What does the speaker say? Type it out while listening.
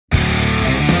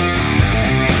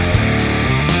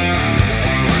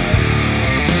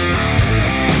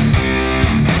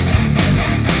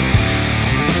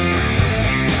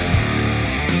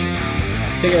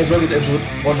guys, welcome to episode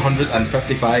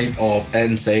 155 of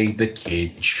Inside the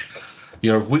Cage,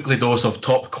 your weekly dose of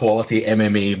top quality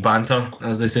MMA banter,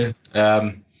 as they say.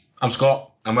 I'm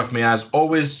Scott, and with me as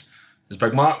always is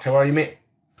Big Mark. How are you, mate?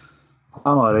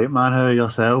 I'm alright, man. How are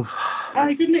yourself?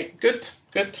 Aye, good, mate. Good.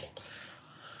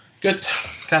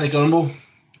 Can't grumble.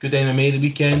 Good MMA the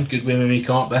weekend, good MMA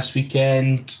come up this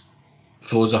weekend.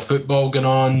 Loads of football going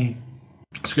on.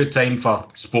 It's a good time for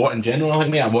sport in general, I think,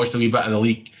 mate. I watched a wee bit of the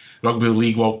league. Rugby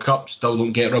League World Cup, still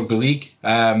don't get Rugby League.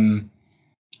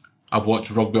 I've watched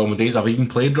rugby all my days. I've even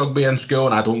played rugby in school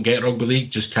and I don't get Rugby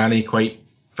League, just can't quite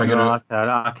figure out.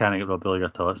 I can't get Rugby League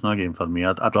at all. It's not a game for me.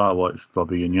 I'd rather watch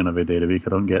Rugby Union every day of the week.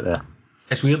 I don't get there.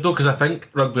 It's weird though, because I think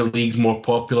Rugby League's more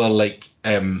popular like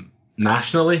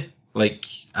nationally, like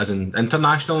as in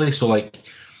internationally, so like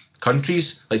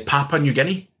countries like Papua New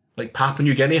Guinea. Like Papua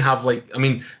New Guinea have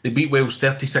they beat Wales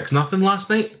 36-0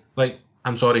 last night. Like,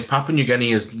 I'm sorry, Papua New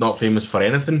Guinea is not famous for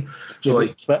anything. So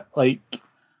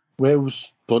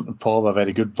Wales don't probably have a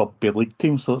very good rugby league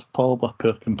team, so it's probably a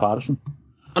poor comparison.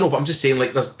 I know, but I'm just saying,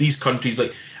 like, there's these countries,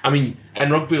 like, I mean, in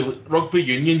rugby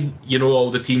union, you know all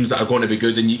the teams that are going to be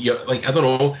good, and you're like, I don't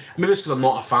know, maybe it's because I'm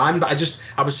not a fan, but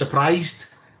I was surprised,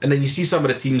 and then you see some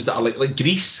of the teams that are like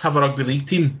Greece have a rugby league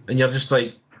team, and you're just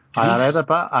like, Greece? I read a bit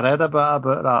about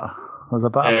that. There's a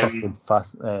bit of fucking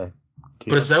fast.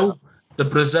 Brazil. The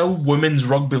Brazil women's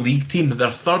rugby league team,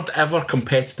 their third ever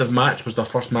competitive match was their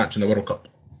first match in the World Cup.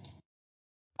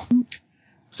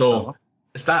 So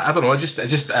it's that, I don't know, I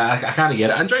can't get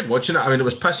it. I enjoyed watching it. I mean, it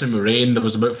was pissing with rain. There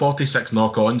was about 46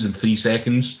 knock-ons in 3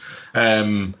 seconds.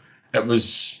 It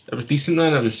was decent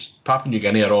then. It was Papua New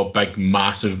Guinea are all big,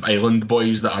 massive island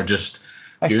boys that are just.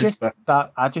 It's good, just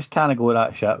that I just can't go with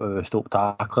that shit where we stop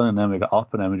tackling and then we get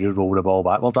up and then we just roll the ball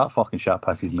back. Well, that fucking shit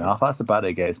pisses me off. That's the bit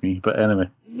that gets me. But anyway.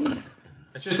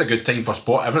 It's just a good time for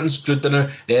sport. Everything's good now.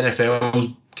 The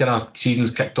NFL's kind of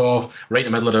season's kicked off. Right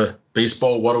in the middle of the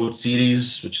baseball World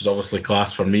Series, which is obviously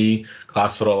class for me,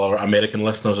 class for all our American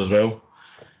listeners as well.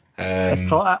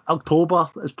 October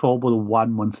is probably the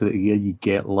 1 month of the year you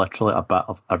get literally a bit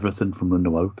of everything from around the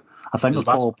world. I think is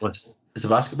the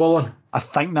basketball on? I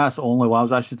think that's the only. Well, I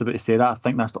was actually about to say that. I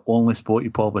think that's the only sport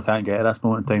you probably can't get at this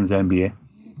moment in time is the NBA.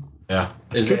 Yeah.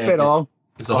 Could be wrong.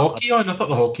 Is the hockey on? I thought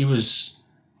the hockey was.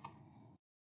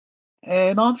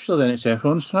 No, I'm sure the NHL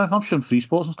runs. I'm sure free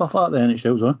sports and stuff like that. The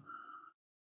NHL's on.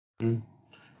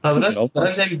 No,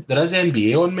 there is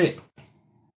NBA on, mate.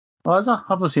 Oh, is there?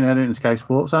 I've not seen anything in Sky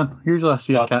Sports then. Usually I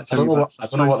see a catch. I don't know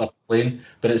what they're playing,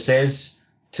 but it says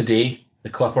today the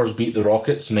Clippers beat the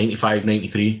Rockets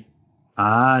 95-93.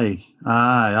 Aye,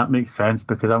 that makes sense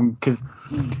because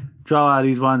draw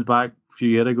these ones back a few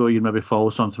years ago. You'd maybe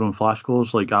follow something on flash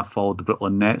scores. Like I followed the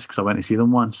Brooklyn Nets because I went to see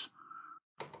them once.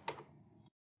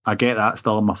 I get that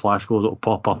still in my flash scores. It'll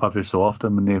pop up every so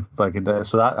often when they fucking do it.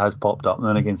 So that has popped up now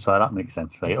and again. So that makes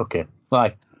sense, right? Okay.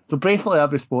 Right. So basically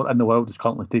every sport in the world is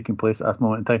currently taking place at this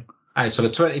moment in time. Aye, so the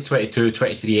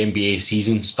 2022-23 NBA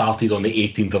season started on the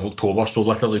 18th of October, so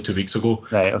literally 2 weeks ago.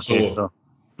 Right, okay, so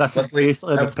this is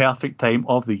basically the perfect time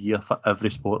of the year for every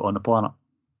sport on the planet.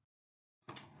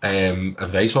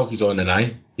 If the ice hockey's on, then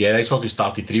aye. Yeah, the ice hockey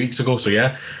started 3 weeks ago, so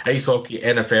yeah. Ice hockey,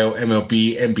 NFL,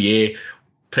 MLB, NBA,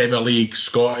 Premier League,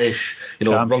 Scottish,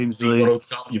 Champions Rugby League. World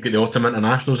Cup, you've got the Autumn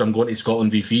Internationals. I'm going to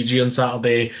Scotland v Fiji on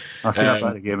Saturday. I've seen a bit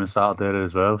of the game on Saturday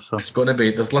as well. So it's going to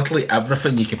be, there's literally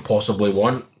everything you could possibly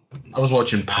want. I was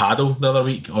watching Paddle the other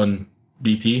week on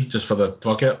BT just for the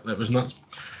fuck it. It was nuts.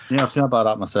 Yeah, I've seen about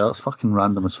that myself. It's fucking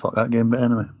random as fuck, that game, but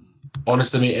anyway.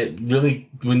 Honestly, mate, it really,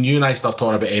 when you and I start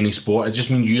talking about any sport, it just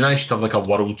means you and I should have like a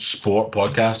world sport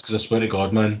podcast, because I swear to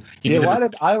God, man. One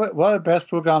of the best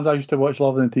programmes I used to watch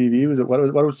live on the TV was it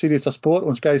World Series of Sport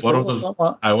on Sky Sports or something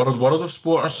like that? World of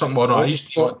Sport or something. No, I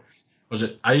used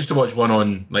to watch one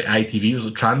on like ITV, it was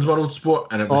like Trans World Sport,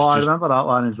 and it was I remember that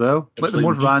one as well. Like the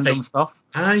most random stuff.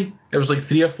 Aye, it was like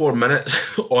 3 or 4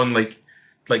 minutes on like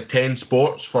 10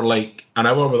 sports for like an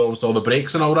hour with all the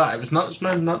breaks and all that. It was nuts,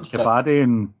 man, nuts. Kabaddi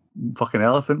and fucking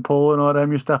elephant polo and all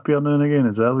them used to appear now and again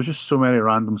as well. There was just so many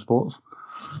random sports.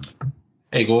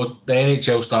 There you go. The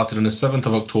NHL started on the 7th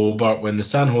of October when the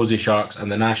San Jose Sharks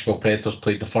and the Nashville Predators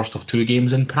played the first of 2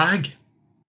 games in Prague.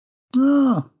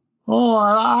 Because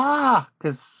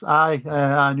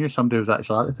I knew somebody was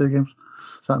actually at the 2 games.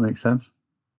 So that makes sense.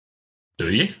 Do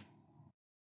you?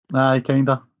 Aye,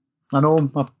 kinda. I know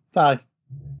him. Aye.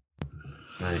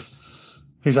 Right.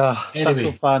 He's a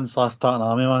Thistle fan / Tartan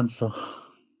Army man, so.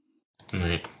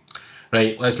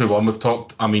 Right, let's move on. We've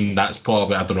talked, I mean, that's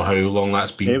probably, I don't know how long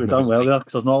that's been. Yeah, we've done well there,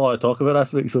 because there's not a lot to talk about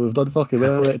this week, so we've done fucking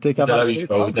well. Did a wee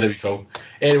foul.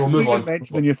 Anyway, we'll move on. You didn't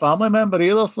mention the new family member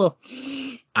either, so.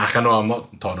 I know, I'm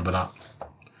not talking about that.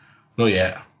 Not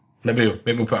yet. Maybe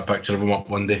we'll put a picture of him up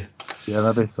one day. Yeah,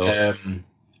 maybe so.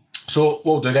 So what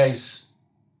we'll do, guys,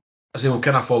 I say we'll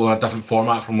kind of follow a different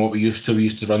format from what we used to. We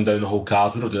used to run down the whole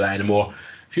card. We don't do that anymore.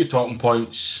 A few talking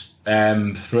points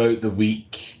throughout the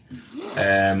week.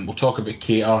 We'll talk about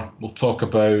Cater. We'll talk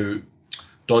about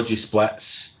dodgy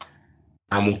splits.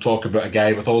 And we'll talk about a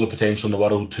guy with all the potential in the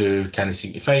world to kind of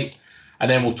seem to fight.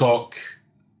 And then we'll talk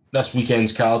this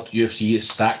weekend's card. UFC is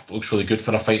stacked. Looks really good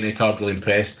for a fight night card. Really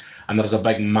impressed. And there's a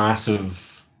big,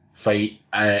 massive fight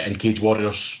in Cage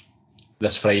Warriors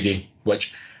this Friday,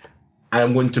 which I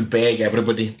am going to beg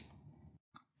everybody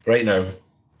right now.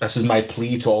 This is my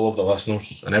plea to all of the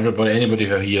listeners and anybody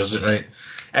who hears it, right?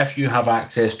 If you have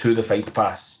access to the Fight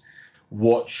Pass,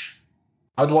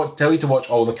 tell you to watch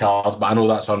all the cards, but I know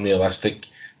that's unrealistic.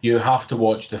 You have to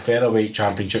watch the featherweight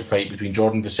championship fight between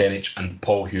Jordan Vucenic and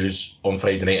Paul Hughes on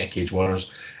Friday night at Cage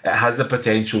Warriors. It has the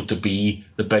potential to be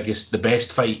the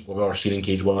best fight we've ever seen in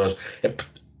Cage Warriors.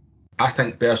 I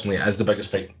think personally it is the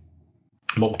biggest fight,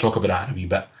 but we'll talk about that in a wee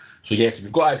bit. So yes, if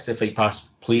you've got access to Fight Pass,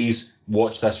 please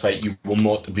watch this fight. You will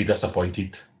not be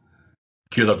disappointed.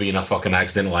 Cue there being a fucking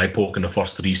accidental eye poke in the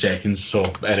first 3 seconds. So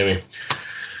anyway,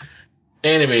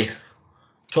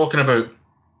 talking about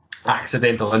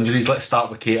accidental injuries, let's start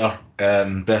with Cater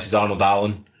versus Arnold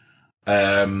Allen.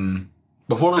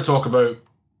 Before we talk about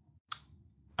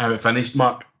how it finished,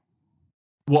 Mark,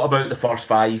 what about the first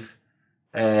 5?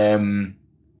 I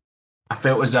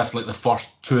felt as if like the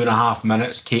first 2.5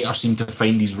 minutes, Cater seemed to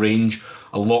find his range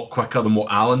a lot quicker than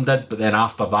what Allen did, but then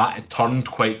after that it turned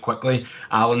quite quickly.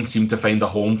 Allen seemed to find a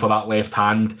home for that left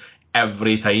hand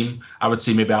every time. I would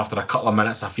say maybe after a couple of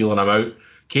minutes of feeling him out,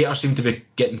 Cater seemed to be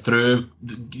getting through.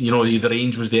 The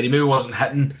range was there. He maybe wasn't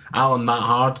hitting Allen that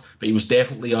hard, but he was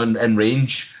definitely in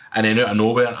range. And then out of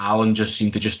nowhere, Allen just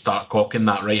seemed to just start cocking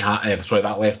that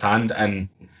that left hand, and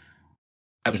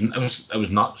it was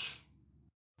nuts.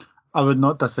 I would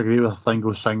not disagree with a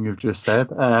single thing you've just said.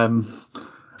 That's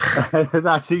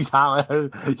exactly how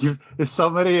the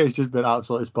summary has just been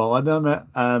absolutely spot on there, mate.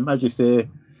 As you say,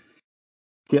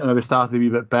 Cater maybe started a wee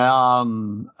bit better,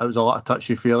 and it was a lot of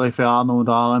touchy-feely for Arnold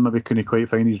Allen. Maybe couldn't quite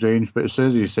find his range, but as soon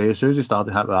as he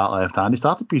started hitting with that left hand, he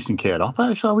started piecing Cater up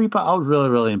actually a wee bit. I was really,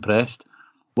 really impressed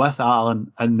with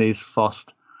Allen in the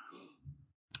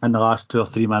last 2 or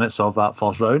 3 minutes of that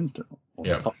first round.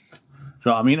 Yeah. You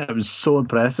know what I mean? It was so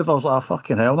impressive. I was like, oh,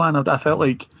 fucking hell, man. I felt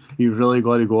like he was really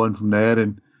going to go on from there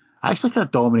and actually kind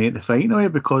of dominate the fight in a way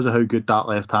because of how good that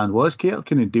left hand was. Cater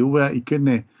couldn't deal with it. He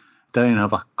didn't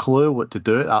have a clue what to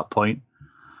do at that point.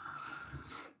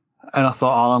 And I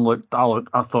thought Allen looked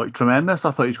tremendous.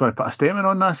 I thought he's going to put a statement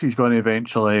on this. He's going to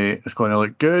eventually, it's going to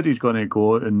look good. He's going to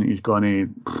go and he's going to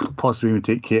possibly even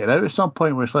take Cater out at some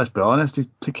point, which, let's be honest,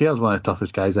 Cater's one of the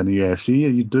toughest guys in the UFC.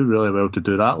 You do really well to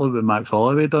do that. Look at Max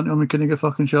Holloway done to him. He couldn't get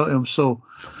fucking shot at him. So,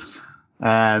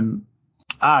 and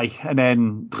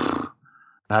then I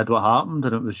had what happened,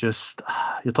 and it was just,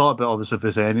 you talk about obviously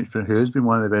Vucenic, who's been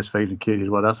one of the best fights in Cage's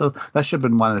world. This should have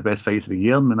been one of the best fights of the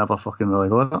year, and we never fucking really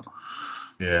got it.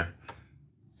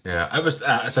 Yeah, it was.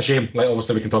 It's a shame. Like,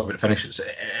 obviously, we can talk about the finish.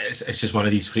 It's just one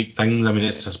of these freak things. I mean,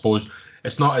 I suppose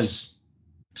it's not as.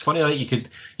 It's funny, like you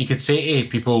could say to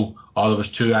people, oh, there was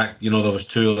two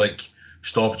like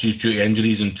stoppages due to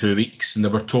injuries in 2 weeks, and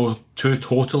there were two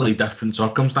totally different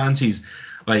circumstances.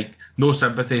 Like, no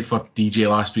sympathy for DJ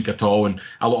last week at all, and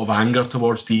a lot of anger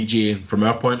towards DJ from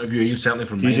our point of view. Certainly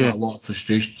from mine, a lot of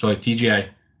frustration. Sorry, TGI.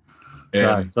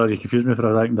 Sorry, you confused me for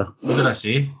a second there. What did I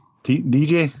say?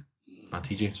 DJ.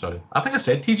 TJ, sorry. I think I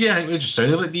said TJ. I think it just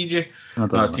sounded like DJ. No,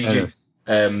 TJ.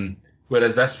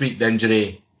 Whereas this week, the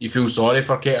injury, you feel sorry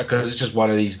for Cater because it's just one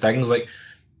of these things. Like,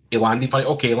 he landed funny.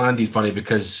 Okay, he landed funny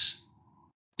because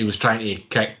he was trying to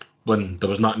kick when there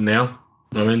was nothing there. You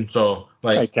know what I mean? So,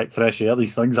 like, kick fresh air,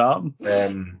 these things happen.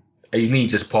 His knee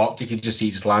just popped. You could just see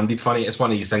he just landed funny. It's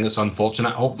one of these things that's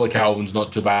unfortunate. Hopefully, Calvin's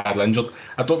not too badly injured.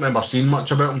 I don't remember seeing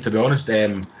much about him, to be honest,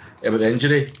 about the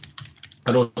injury.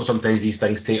 I know sometimes these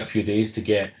things take a few days to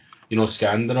get,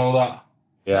 scanned and all that.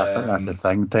 Yeah, I think that's the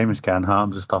thing. Time scan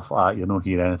happens and stuff like that. You don't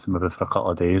hear anything maybe for a couple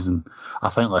of days. And I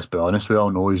think, let's be honest, we all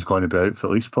know he's going to be out for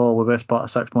at least probably the best part of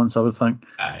 6 months, I would think.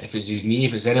 If it's his knee,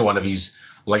 if it's any one of his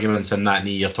ligaments in that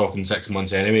knee, you're talking 6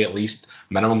 months anyway, at least,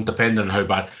 minimum, depending on how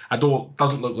bad.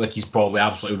 Doesn't look like he's probably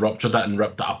absolutely ruptured it and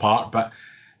ripped it apart, but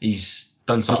he's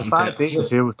done something the fact that he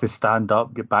was able to stand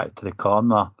up, get back to the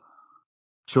corner,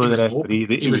 show the referee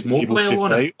that he was able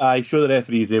to fight. Show the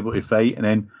referee he's able to fight, and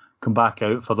then come back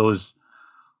out for those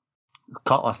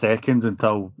couple of seconds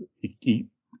until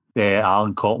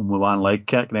Allen caught him with one leg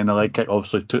kick, and then the leg kick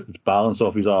obviously took his balance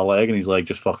off his other leg, and his leg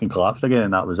just fucking collapsed again,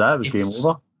 and that was it. It was game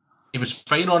over. he was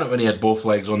fine on it when he had both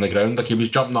legs on the ground. Like, he was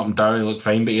jumping up and down, he looked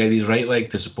fine, but he had his right leg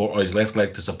to support, or his left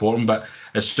leg to support him. But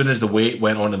as soon as the weight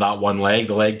went onto that one leg,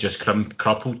 the leg just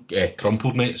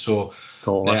crumpled, mate. So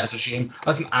Totally. yeah, it's a shame.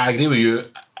 Listen, I agree with you.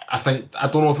 I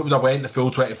don't know if it would have went the full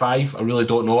 25. I really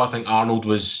don't know. I think Arnold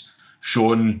was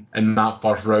shown in that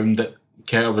first round that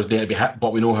Keter was there to be hit,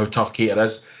 but we know how tough Keter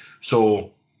is.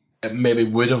 So it maybe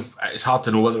would have. It's hard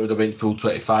to know whether it would have went full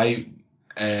 25.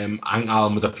 I think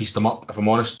Alan would have pieced him up, if I'm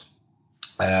honest.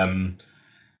 A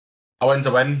win's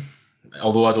a win,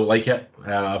 although I don't like it.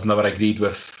 I've never agreed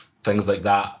with things like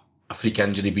that. A freak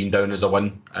injury being down as a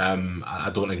win.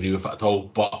 I don't agree with it at all,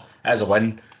 but as a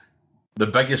win. The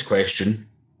biggest question,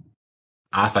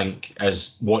 I think,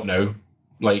 is what now?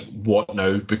 Like, what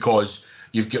now? Because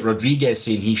you've got Rodriguez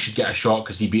saying he should get a shot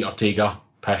because he beat Ortega.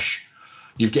 Pish.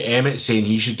 You've got Emmett saying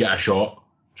he should get a shot.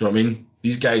 Do you know what I mean?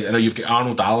 These guys, I know you've got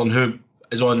Arnold Allen, who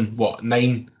is on,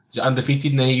 9? Is it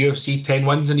undefeated in the UFC? 10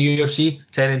 wins in the UFC?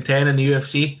 10-10 in the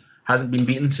UFC? Hasn't been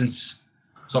beaten since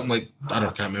something like, I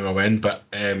can't remember when, but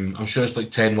I'm sure it's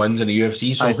like 10 wins in the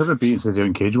UFC. So I haven't beaten since he was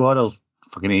in Cage Warriors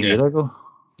fucking 8 years ago.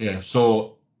 Yeah,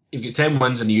 so you've got 10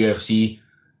 wins in the UFC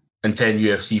and 10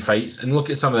 UFC fights, and look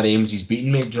at some of the names he's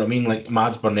beaten, mate. Do you know what I mean? Like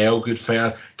Mads Burnell, good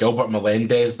fighter, Gilbert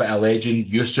Melendez, bit of legend,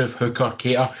 Yusuf, Hooker,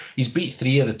 Keter. He's beat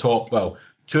 2 of the top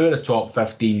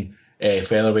 15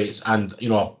 featherweights, and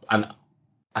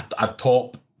a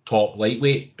top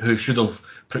lightweight who should have,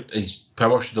 his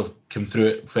power should have come through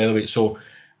at featherweight. So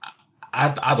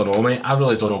I don't know, mate. I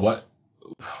really don't know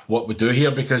what we do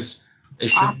here, because it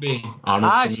should be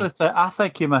Arnold. I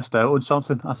think he missed out on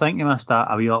something. I think he missed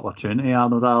a wee opportunity,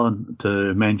 Arnold Allen,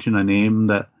 to mention a name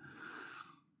that,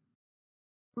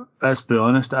 let's be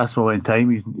honest, at this moment in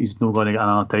time, he's not going to get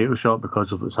another title shot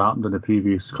because of what's happened in the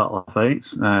previous couple of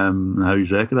fights, and how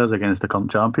his record is against the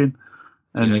current champion.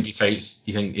 And you think he fights?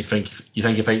 You think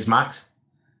he fights Max?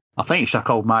 I think he should have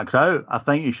called Max out. I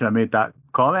think he should have made that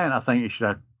comment. I think he should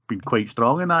have been quite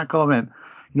strong in that comment.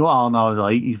 You know what Arnold Allen's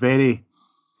like? He's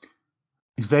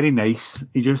very nice.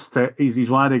 He's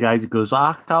one of the guys that goes,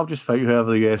 I'll just fight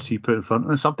whoever the UFC put in front of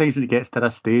him. Sometimes when it gets to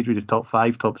this stage with the top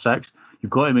 5, top 6,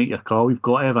 you've got to make your call. You've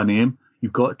got to have a name.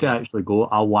 You've got to actually go,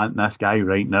 I want this guy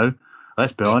right now.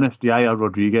 Let's be honest, Yair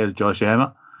Rodriguez, Josh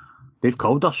Emmett, they've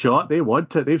called their shot. They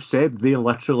want it. They've said they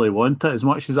literally want it. As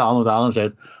much as Arnold Allen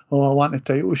said, I want a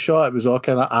title shot, it was all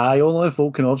kind of, only if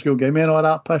Volkanovski will give me and all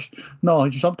that push. No,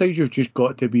 sometimes you've just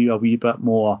got to be a wee bit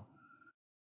more.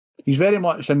 He's very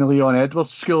much in the Leon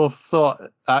Edwards school of thought.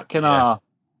 That kind of,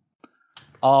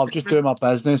 I'll just do my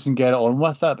business and get it on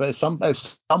with it. But at some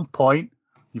point,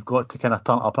 you've got to kind of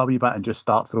turn up a wee bit and just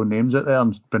start throwing names out there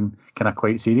and been kind of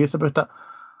quite serious about it.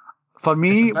 For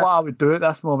me, what I would do at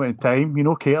this moment in time,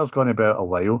 Keter's going to be out a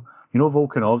while.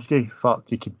 Volkanovski,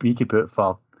 he could be out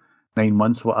for 9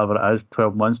 months, whatever it is,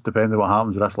 12 months, depending on what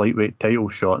happens with this lightweight title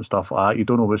shot and stuff like that. You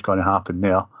don't know what's going to happen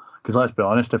there. Because let's be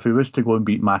honest, if he was to go and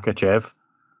beat Makhachev,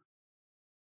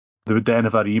 they would then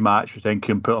have a rematch, which then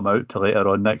can put him out to later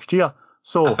on next year.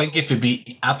 So I think if he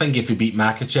beat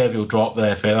Makhachev, he'll drop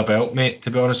the feather belt, mate.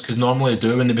 To be honest, because normally they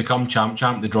do when they become champ,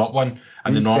 they drop one,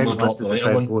 and they normally drop the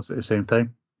later one. Both at the same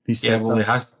time. He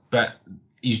has, but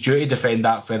he's due to defend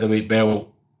that featherweight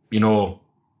belt,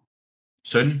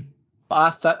 soon.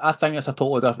 But I think it's a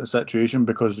totally different situation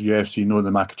because the UFC know the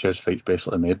Makhachev fight's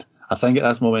basically made. I think at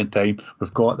this moment in time,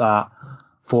 we've got that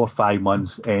 4 or 5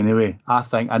 months anyway. I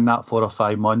think in that 4 or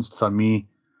 5 months, for me,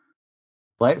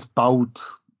 let's build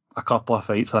a couple of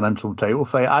fights for an interim title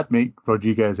fight. I'd make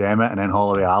Rodriguez Emmett and then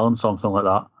Holloway Allen, something like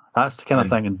that. That's the kind of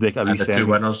thing, and make a wee the 2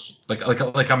 winners,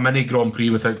 like a mini Grand Prix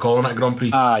without calling it a Grand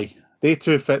Prix. Aye, they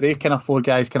kind of 4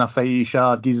 guys kind of fight each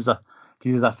other. Gives us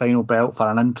a final belt for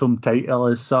an interim title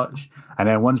as such, and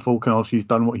then once Volkanovski's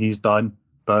done what he's done,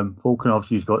 boom,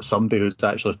 Volkanovski's got somebody who's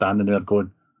actually standing there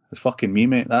going, it's fucking me,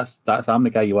 mate. I'm the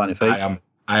guy you want to fight.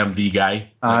 I am the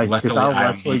guy. Aye, literally, I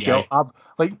am the guy. I've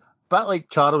like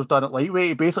Charles done at lightweight.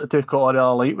 He basically took all the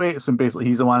other lightweights and basically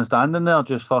he's the one standing there,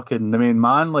 just fucking the main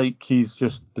man. Like he's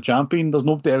just the champion. There's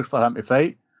nobody else for him to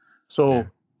fight. So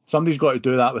somebody's got to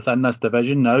do that within this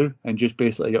division now and just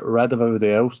basically get rid of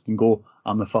everybody else and go,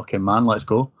 I'm the fucking man. Let's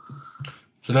go.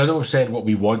 So now that we've said what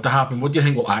we want to happen, what do you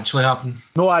think will actually happen?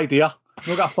 No idea.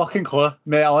 No got a fucking clue,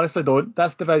 mate. I honestly don't.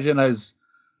 This division is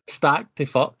stacked to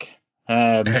fuck.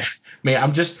 Mate,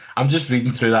 I'm just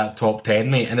reading through that top 10,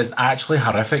 mate, and it's actually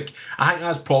horrific. I think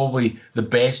that's probably the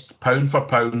best pound for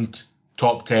pound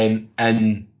top 10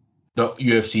 in the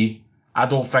UFC. I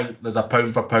don't think there's a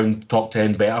pound for pound top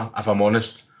 10 better, if I'm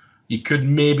honest. You could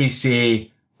maybe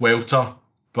say welter,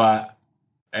 but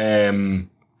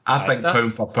I I think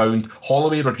pound for pound,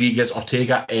 Holloway, Rodriguez,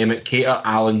 Ortega, Emmett, Cater,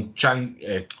 Allen, Chang,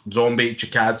 Zombie,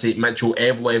 Chikadze, Mitchell,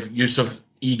 Evlev, Yusuf,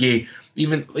 Ige,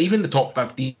 even the top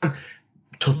 15.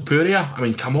 Topuria, I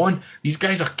mean, come on. These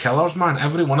guys are killers, man.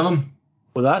 Every one of them.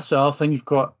 Well, that's the other thing you've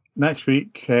got next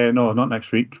week. No, not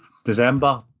next week.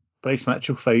 December. Bryce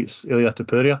Mitchell fights Ilia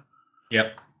Topuria.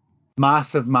 Yep.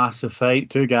 Massive fight.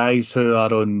 Two guys who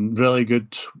are on really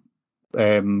good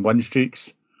win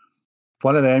streaks.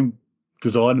 One of them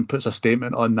goes on and puts a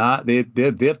statement on that.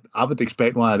 I would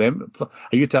expect one of them. Are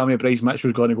you telling me Bryce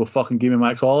Mitchell's going to go fucking give me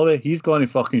Max Holloway? He's going to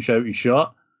fucking shout his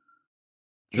shot.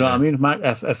 Do you know what I mean?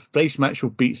 If Bryce Mitchell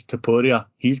beats Topuria,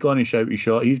 he's going to shout his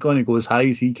shot. He's going to go as high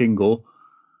as he can go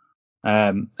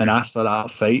and ask for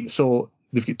that fight. So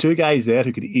they've got two guys there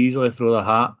who could easily throw their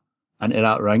hat into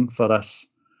that ring for this.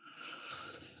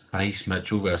 Bryce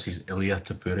Mitchell versus Ilia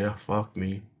Topuria. Fuck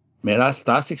me. Mate,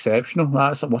 that's exceptional.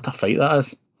 That's what a fight that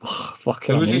is.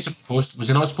 Fucking Who was amazing. was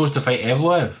he not supposed to fight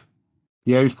Evlev?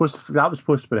 Yeah, that was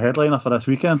supposed to be the headliner for this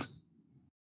weekend.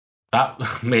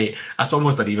 That, mate, that's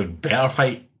almost an even better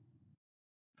fight.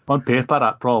 On paper,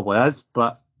 that probably is,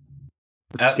 but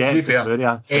To be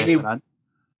fair,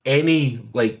 any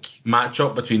like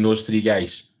matchup between those three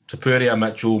guys, Topuria,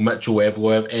 Mitchell,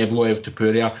 Evloev,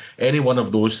 Topuria, any one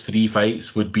of those three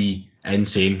fights would be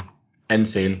insane.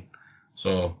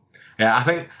 So, yeah, I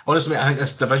think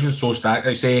this division's so stacked.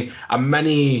 I say a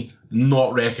mini,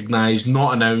 not recognised,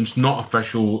 not announced, not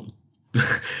official,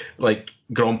 like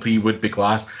Grand Prix would be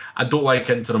class. I don't like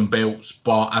interim belts,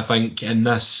 but I think in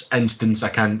this instance, I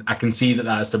can see that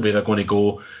that's the way they're going to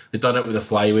go. They've done it with the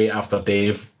flyweight after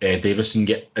Davison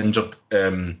get injured.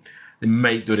 They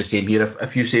might do the same here.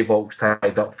 If you say Volk's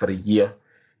tied up for a year,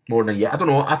 more than a year, I don't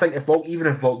know. I think if Volk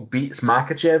beats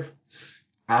Makachev,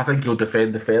 I think he'll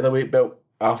defend the featherweight belt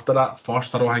after that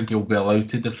first. I don't think he'll be allowed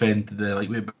to defend the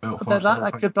lightweight belt first.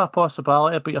 That could be a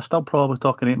possibility, but you're still probably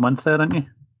talking 8 months there, aren't you?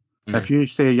 Mm. If you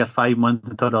say you're 5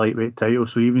 months until the lightweight title,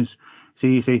 so even say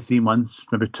you say 3 months,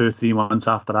 maybe 2-3 months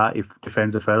after that, he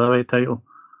defends the featherweight title.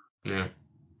 Yeah.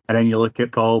 And then you look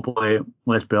at probably,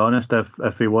 let's be honest,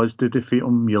 if he was to defeat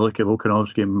him, you look at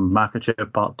Volkanovski and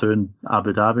Makachev Part 2 in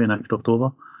Abu Dhabi next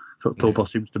October. So October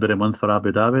seems to be the month for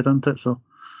Abu Dhabi, doesn't it? So,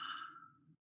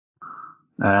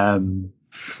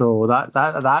 so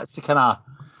that's the kind of...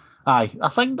 Aye, I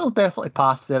think there's definitely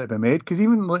paths there to be made, because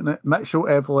even looking at Mitchell,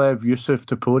 Evlev, Yusuf,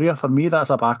 Topuria, for me, that's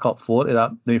a backup 4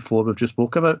 to the 4 we've just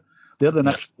spoke about. They're the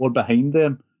next 4 behind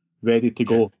them, ready to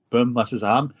go. Boom, this is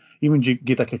him. Even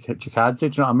Gita Chikadze, do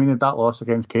you know what I mean? He had that loss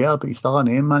against Cater, but he's still a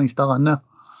name, man. He's still in there.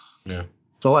 Yeah.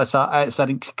 So it's an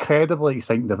incredibly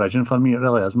exciting division for me. It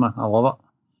really is, man. I love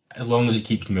it. As long as it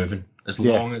keeps moving.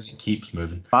 Long as it keeps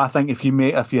moving. But I think if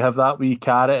you have that wee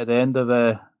carrot at the end of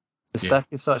the stick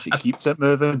as such, it keeps it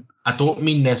moving. I don't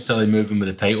mean necessarily moving with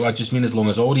the title. I just mean as long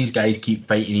as all these guys keep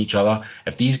fighting each other.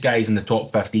 If these guys in the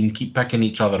top 15 keep picking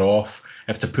each other off.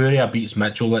 If Topuria beats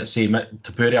Mitchell, let's say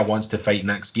Topuria wants to fight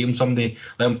next game someday,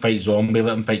 let him fight Zombie,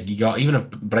 let him fight Giga. Even if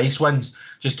Bryce wins,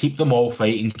 just keep them all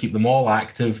fighting, keep them all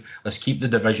active. Let's keep the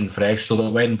division fresh so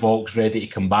that when Volk's ready to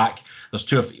come back,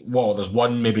 there's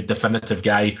one maybe definitive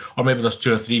guy, or maybe there's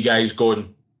 2 or 3 guys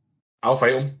going, I'll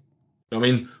fight him. You know what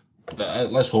I mean?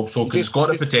 Let's hope so, because it's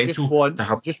got the potential to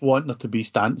have. Just want there to be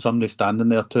somebody standing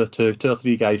there, two or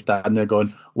three guys standing there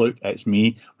going, look, it's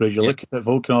me. Whereas you look at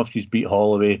Volkanovski's beat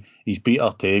Holloway, he's beat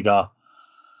Ortega.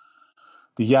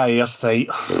 The Yair fight,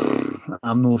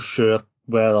 I'm not sure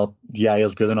whether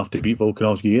Yair's good enough to beat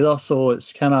Volkanovski either. So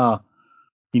it's kind of,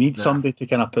 you need somebody to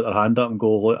kind of put their hand up and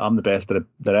go, look, I'm the best of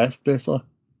the rest, basically.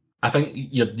 I think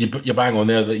you're bang on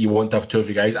there that you want to have 2 or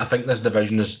 3 guys. I think this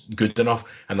division is good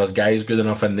enough, and there's guys good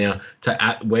enough in there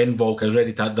to when Volk is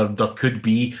ready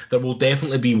to. There will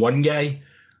definitely be one guy.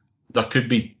 There could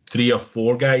be 3 or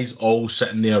 4 guys all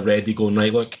sitting there ready, going,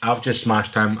 right, look, I've just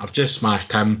smashed him,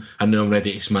 and now I'm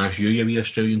ready to smash you, you wee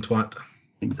Australian twat.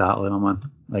 Exactly, my man.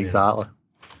 Exactly.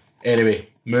 Yeah. Anyway,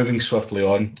 moving swiftly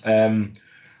on.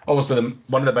 Obviously,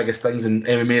 one of the biggest things in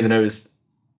MMA now is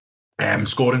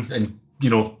scoring and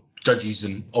judges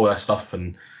and all that stuff,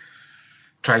 and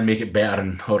try and make it better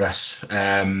and all this.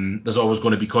 There's always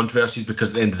going to be controversies because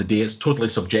at the end of the day, it's totally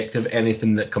subjective.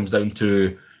 Anything that comes down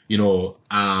to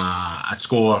a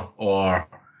score or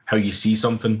how you see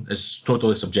something is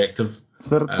totally subjective.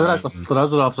 There is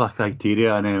a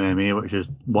criteria in MMA which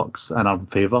works in our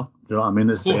favour. Do you know what I mean?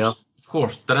 It's there. Of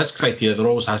course, there is criteria. There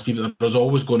always has to be, but there's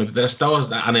always going to be. There's still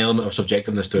an element of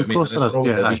subjectiveness to it,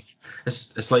 mate.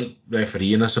 It's like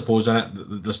refereeing, I suppose, in it.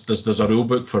 There's a rule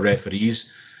book for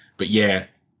referees, but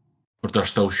but they're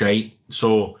still shite.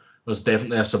 So there's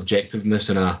definitely a subjectiveness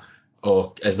and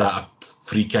is that a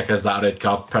free kick? Is that a red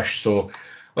card? Pish. So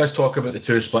let's talk about the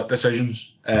two split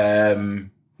decisions.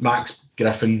 Max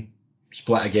Griffin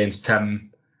split against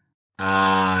Tim,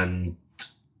 and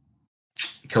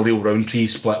Khalil Roundtree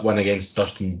split one against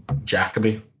Dustin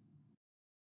Jacoby.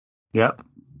 Yep.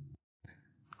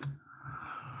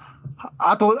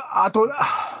 I don't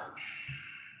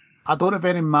have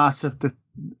any massive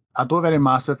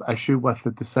issue with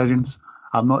the decisions.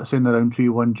 I'm not saying the Roundtree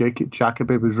one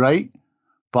Jacoby was right,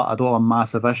 but I don't have a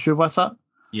massive issue with it.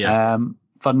 Yeah.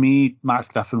 For me, Max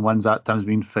Griffin wins that Tim's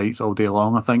Mean fights all day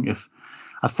long. I actually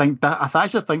think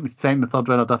the second and third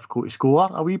round are difficult to score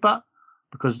a wee bit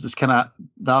because it's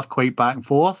they're quite back and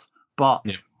forth. But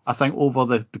yeah. I think over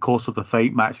the course of the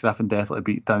fight, Max Griffin definitely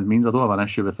beat Tim Means. I don't have an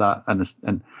issue with that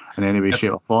in any way,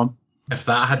 shape or form. If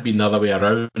that had been the other way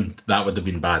around, that would have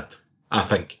been bad. I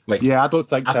think. I don't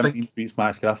think Tim Means beats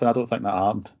Max Griffin. I don't think that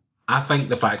happened. I think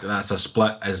the fact that that's a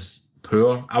split is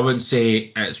poor. I wouldn't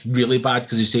say it's really bad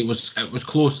because you say it was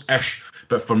close-ish,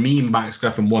 but for me, Max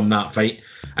Griffin won that fight,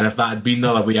 and if that had been the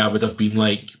other way, I would have been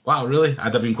like, wow, really?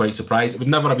 I'd have been quite surprised. It would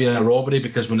never have been a robbery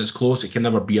because when it's close, it can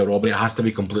never be a robbery. It has to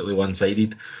be completely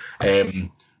one-sided.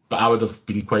 But I would have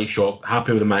been quite shocked.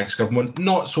 Happy with the Max Griffin one.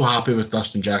 Not so happy with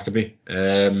Dustin Jacoby.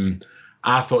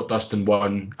 I thought Dustin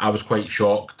won. I was quite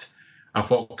shocked. I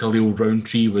thought Khalil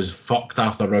Roundtree was fucked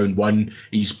after round one.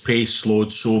 His pace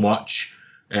slowed so much.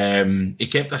 He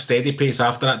kept a steady pace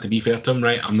after that, to be fair to him,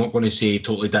 right? I'm not going to say he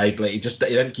totally died. Like he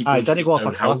didn't keep going straight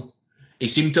downhill. He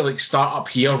seemed to start up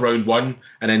here round one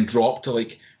and then drop to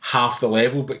half the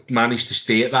level, but managed to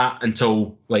stay at that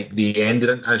until the end. He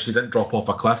didn't drop off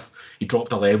a cliff. He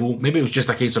dropped a level. Maybe it was just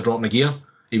a case of dropping a gear.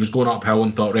 He was going uphill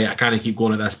and thought, right, I can't keep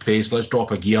going at this pace. Let's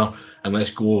drop a gear and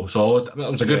let's go solid. I mean,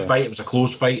 it was a good fight. It was a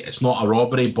close fight. It's not a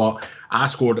robbery, but I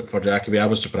scored it for Jacoby. I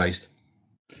was surprised.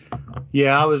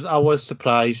 Yeah, I was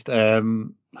surprised. I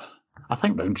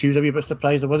think Roundtree was a wee bit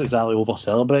surprised. I wasn't exactly over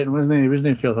celebrating, wasn't he? He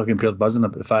wasn't feel fucking pure buzzing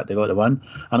about the fact they got the win.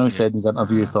 I know he said in his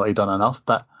interview he thought he'd done enough,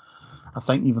 but I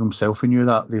think even himself he knew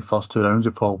that the first 2 rounds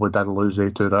he probably did lose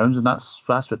the 2 rounds, and that's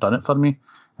what done it for me.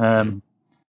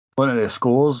 One of the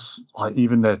scores,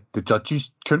 even the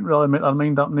judges couldn't really make their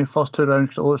mind up in the first 2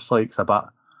 rounds. It looks like it's a bit.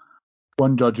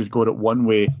 One judge has got it one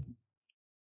way.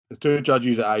 The 2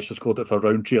 judges that actually scored it for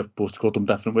Roundtree have both scored them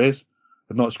different ways.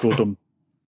 They've not scored them.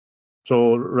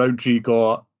 So Roundtree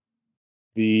got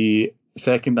the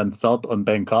second and third on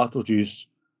Ben Carter's use,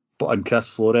 but on Chris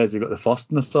Flores he got the first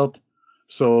and the third.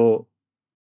 So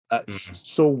it's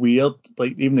so weird.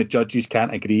 Even the judges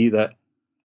can't agree that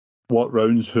what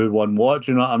rounds who won what.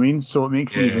 Do you know what I mean? So it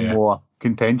makes it even more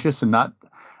contentious in that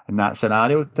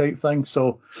scenario type thing.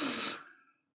 So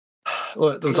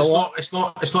look, it's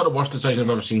not the worst decision I've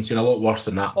ever seen. Seen a lot worse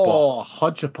than that. Oh,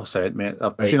 100%, mate.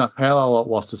 I've seen a hell of a lot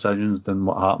worse decisions than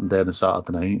what happened there on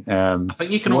Saturday night. I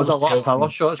think you can always tell. There was a lot of power from...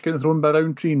 shots getting thrown by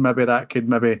Roundtree, and maybe that could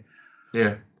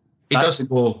Yeah. He does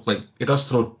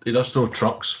throw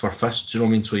trucks for fists, you know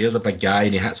what I mean? So he is a big guy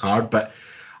and he hits hard, but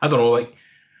I don't know,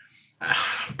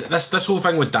 this whole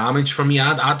thing with damage for me,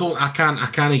 I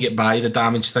can't get by the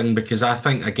damage thing because I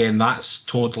think again that's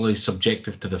totally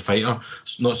subjective to the fighter.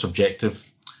 It's not subjective.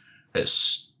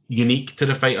 It's unique to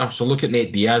the fighter. So look at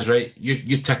Nate Diaz, right?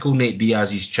 You tickle Nate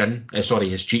Diaz's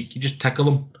his cheek. You just tickle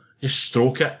him, just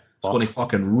stroke it. It's going to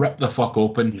fucking rip the fuck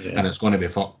open and it's going to be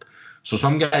fucked. So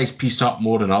some guys piece up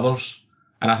more than others,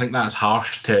 and I think that's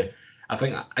harsh to.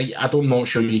 I'm not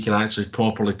sure you can actually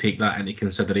properly take that into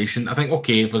consideration. I think,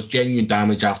 okay, if there's genuine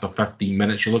damage after 15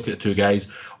 minutes, you look at the 2 guys,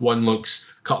 one looks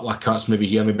a couple of cuts, maybe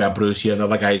here, maybe a bruise here, and the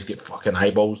other guys get fucking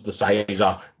eyeballs the size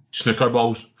of snooker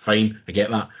balls, fine, I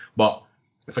get that. But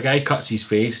if a guy cuts his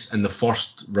face in the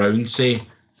first round, say,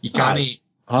 you can't...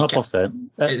 100%.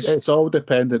 It's all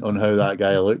dependent on how that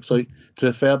guy looks. To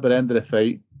be fair, by the end of the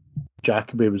fight,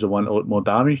 Jacoby was the one that looked more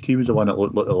damaged. He was the one that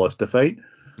looked like he lost the fight.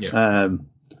 Yeah.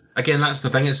 Again, that's the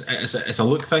thing. It's a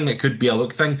look thing. It could be a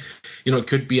look thing. It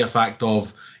could be a fact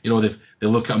of they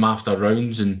look at him after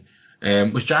rounds. And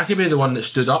was Jacoby the one that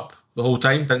stood up the whole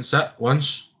time, didn't sit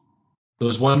once? There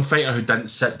was one fighter who didn't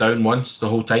sit down once the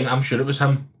whole time. I'm sure it was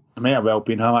him. It may have well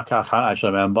been him. I can't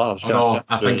actually remember.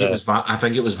 I think it was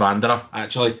Vanderer.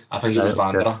 Actually, I think it was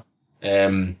Vanderer.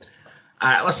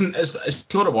 Listen,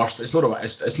 it's not the worst. It is what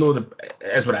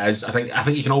it is. I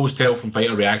think you can always tell from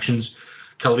fighter reactions.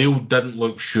 Khalil didn't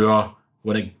look sure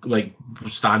when it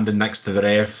standing next to the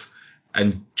ref,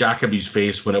 and Jacoby's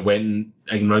face when it went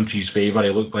in Roundtree's favour,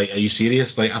 he looked like, are you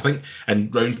serious?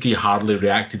 And Roundtree hardly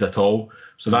reacted at all.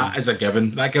 So that is a given.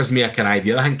 That gives me a kind of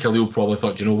idea. I think Khalil probably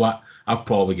thought, you know what, I've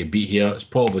probably get beat here. It's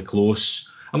probably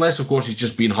close. Unless, of course, he's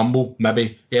just being humble.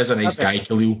 Maybe he is a nice guy,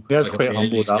 Khalil. He is quite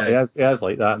humble. Nice he is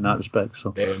like that in that respect.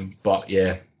 So, but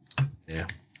yeah.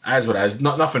 As what it is.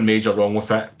 Nothing major wrong with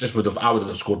it. I would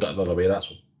have scored it the other way.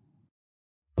 That's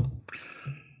all.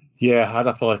 Yeah, I'd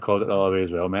have probably called it the other way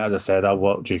as well, mate. As I said, I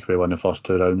walked Jacob won the first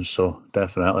 2 rounds, so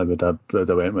definitely would have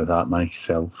went with that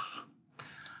myself.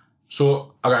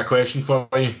 So I got a question for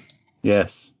you.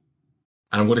 Yes.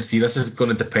 And I'm going to see, this is going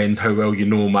to depend how well you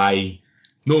know me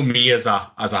as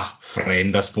a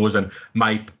friend, I suppose, and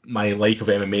my like of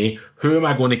MMA. Who am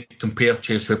I going to compare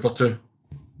Chase Hooper to?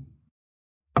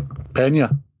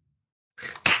 Pena.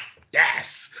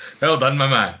 Yes, well done, my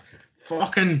man.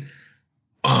 Fucking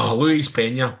Luis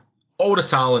Pena, all the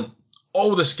talent,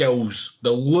 all the skills,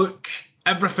 the look,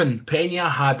 everything. Pena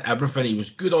had everything. He was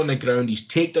good on the ground. His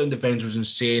takedown defense was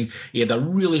insane. He had a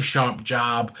really sharp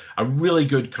jab, a really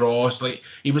good cross. Like,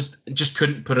 he was just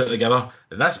couldn't put it together.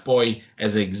 This boy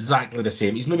is exactly the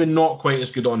same. He's maybe not quite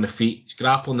as good on the feet. His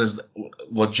grappling is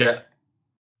legit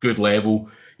good level,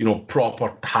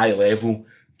 proper high level.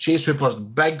 Chase Hooper's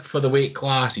big for the weight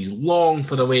class. He's long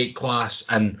for the weight class,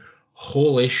 and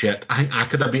holy shit, I think I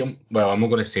could have beat him. Well, I'm not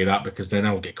going to say that because then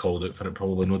I'll get called out for it,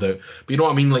 probably, no doubt. But you know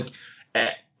what I mean? Like,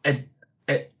 it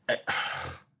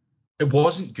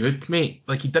wasn't good, mate.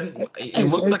 Like, he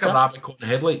looked like a rabbit caught in the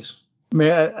headlights.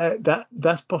 Mate,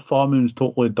 this performance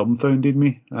totally dumbfounded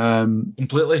me.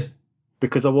 Completely.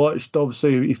 Because I watched,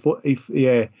 obviously, he fought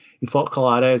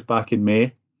Colares back in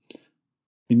May.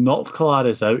 He knocked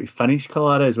Colares out. He finished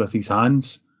Colares with his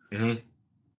hands. Mm-hmm.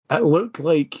 It looked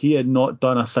like he had not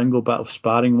done a single bit of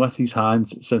sparring with his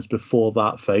hands since before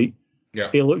that fight. Yeah.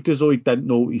 He looked as though he didn't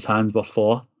know what his hands were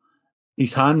for.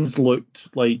 His hands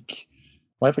looked like,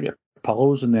 why if I get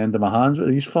pillows in the end of my hands? What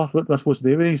are these for? What am I supposed to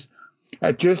do with these?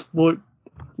 It just looked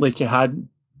like he hadn't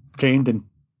trained in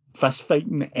fist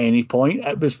fighting at any point.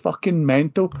 It was fucking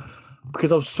mental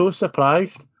because I was so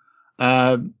surprised.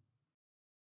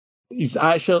 He's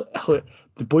actually,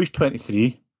 the boy's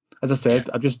 23. As I said,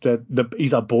 yeah.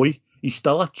 He's a boy. He's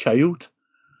still a child.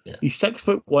 Yeah. He's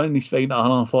 6'1" and he's fighting at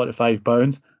 145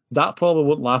 pounds. That probably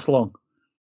won't last long.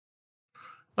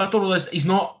 I don't realize he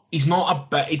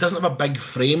doesn't have a big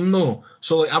frame though.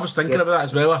 So like I was thinking about that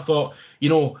as well. I thought,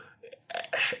 10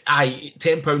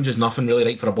 pounds is nothing really,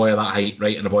 right, for a boy of that height,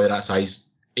 right, and a boy of that size.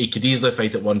 He could easily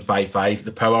fight at 155.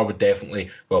 The power would definitely,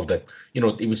 he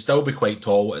would still be quite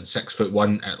tall at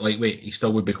 6'1" at lightweight. He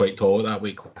still would be quite tall at that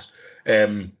weight class.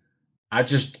 I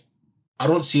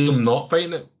don't see him not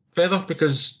fighting at feather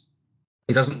because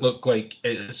he doesn't look like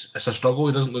it's a struggle.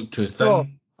 He doesn't look too thin. No,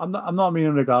 I'm not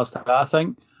meaning in regards to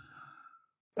that.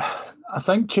 I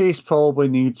think Chase probably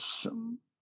needs some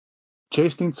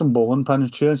bowling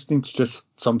pins. Chase needs just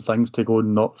some things to go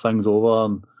and knock things over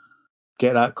and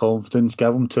get that confidence.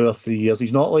 Give him 2 or 3 years.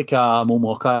 He's not like a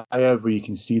Momokaev where you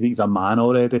can see that he's a man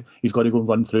already. He's got to go and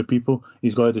run through people.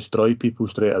 He's got to destroy people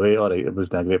straight away. All right, it was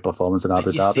a great performance in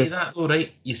Abu Dhabi. You say that though,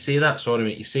 right? You say that, sorry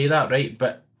mate, you say that, right?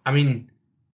 But I mean,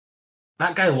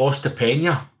 that guy lost to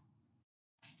Pena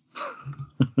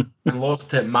and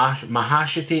lost to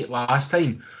Mahashati last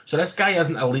time. So this guy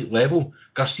isn't elite level.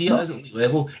 Garcia isn't elite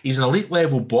level. He's an elite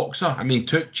level boxer. I mean, he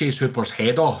took Chase Hooper's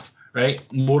head off, right?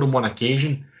 More than one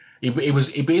occasion. He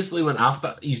basically went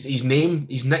after his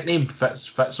nickname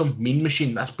fits him, Mean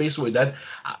Machine. That's basically what he did.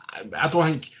 I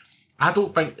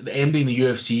don't think the MD in the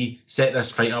UFC set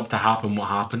this fight up to happen what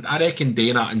happened. I reckon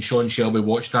Dana and Sean Shelby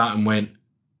watched that and went,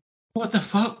 what the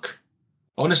fuck?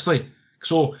 Honestly.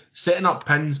 So setting up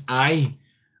pins, aye,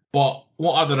 but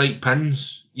what are the right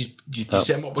pins? You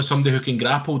set him up with somebody who can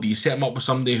grapple? Do you set him up with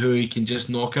somebody who he can just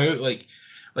knock out?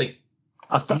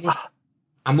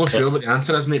 I'm not sure what the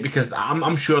answer is, mate, because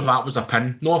I'm sure that was a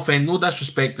pin. No offense, no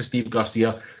disrespect to Steve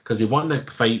Garcia, because he won the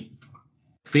fight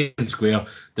fair and square,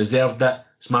 deserved it,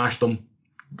 smashed him.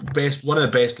 One of the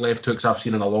best left hooks I've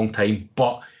seen in a long time,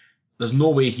 but there's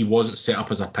no way he wasn't set up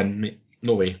as a pin, mate.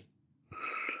 No way.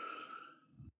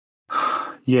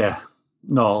 Yeah.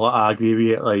 No, I agree with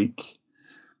you. Like,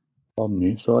 pardon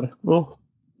me, sorry. Well,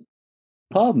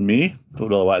 pardon me. Don't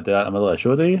really want to do that in the middle of the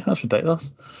show, do you? That's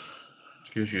ridiculous.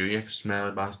 Excuse you, you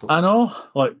smelly bastard. I know.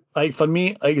 Like for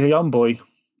me, like a young boy,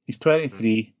 he's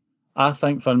 23. I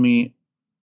think for me,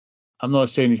 I'm not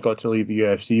saying he's got to leave the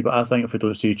UFC, but I think if we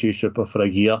don't see Chase Hooper for a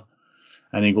year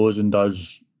and he goes and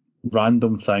does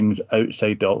random things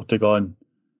outside the octagon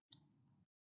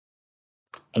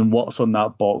and works on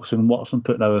that boxing, works on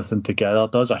putting everything together,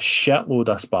 does a shitload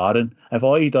of sparring. If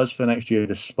all he does for next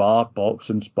year is spar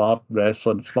boxing, spar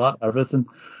wrestling, spar everything,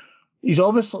 he's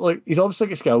obviously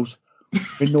got skills.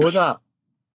 We know that.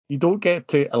 You don't get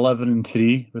to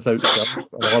 11-3 without skills,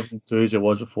 or 11-2 as it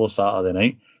was before Saturday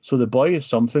night. So the boy is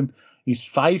something. He's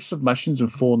 5 submissions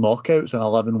and 4 knockouts and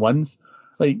 11 wins.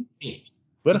 Like,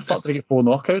 where the fuck did he get 4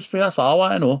 knockouts for? That's what I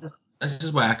want to know. this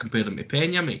is why I compared him to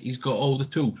Pena, mate. He's got all the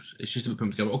tools. It's just about putting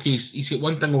them together. Okay, he's got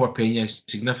one thing over Pena. He's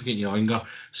significantly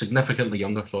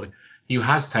younger. Sorry. He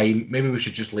has time. Maybe we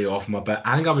should just lay off him a bit.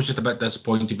 I think I was just a bit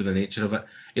disappointed with the nature of it.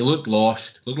 He looked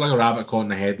lost. Looked like a rabbit caught in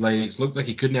the headlights. Looked like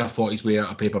he couldn't have fought his way out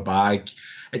of a paper bag.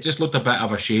 It just looked a bit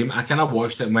of a shame. I kind of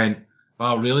watched it and went,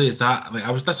 "Wow, really? Is that?" Like,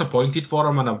 I was disappointed for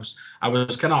him, and I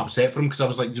was kind of upset for him because I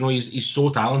was like, he's so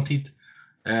talented.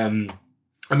 I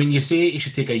mean, you say he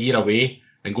should take a year away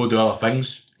and go do other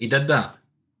things. He did that.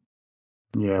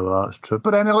 Yeah, well, that's true.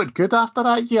 But then he looked good after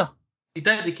that year. He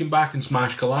did. He came back and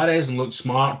smashed Colares and looked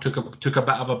smart. Took a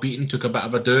bit of a beating. Took a bit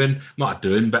of a doing. Not a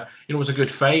doing, but it was a good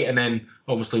fight. And then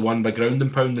obviously won by ground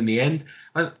and pound in the end.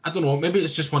 I don't know. Maybe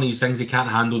it's just one of these things he can't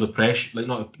handle the pressure.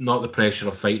 Like not the pressure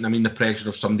of fighting. I mean the pressure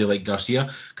of somebody like Garcia.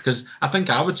 Because I think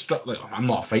I would struggle. Like, I'm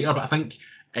not a fighter, but I think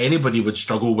anybody would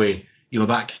struggle with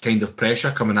that kind of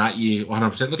pressure coming at you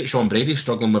 100%. Look at Sean Brady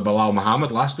struggling with Bilal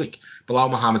Muhammad last week. Bilal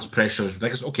Muhammad's pressure is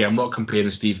ridiculous. Okay, I'm not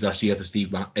comparing Steve Garcia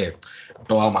to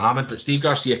Bilal Muhammad, but Steve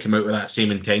Garcia came out with that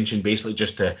same intention, basically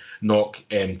just to knock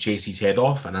Chase's head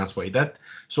off, and that's what he did.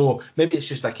 So maybe it's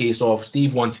just a case of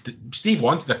Steve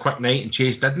wanted a quick night and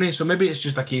Chase didn't he? So maybe it's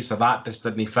just a case of that this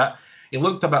didn't fit. He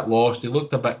looked a bit lost. He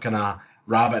looked a bit kind of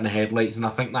rabbit in the headlights, and I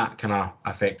think that kind of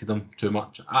affected him too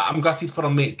much. I'm gutted for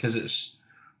him, mate, because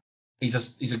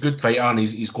he's a good fighter and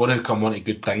he's going to come on to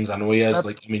good things. I know he is.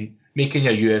 Like, I mean, making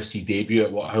your UFC debut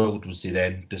at how old was he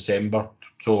then? December.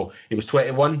 So he was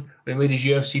 21 when he made his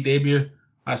UFC debut.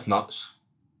 That's nuts.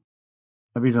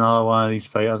 Maybe he's another one of these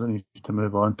fighters that needs to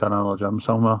move on to another gym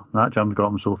somewhere. That gym's got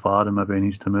him so far, and maybe he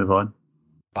needs to move on.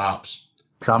 Perhaps.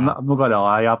 Because I'm not going to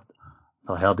lie,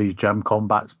 I've heard these gym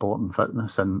combat sport and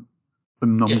fitness and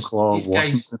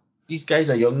these guys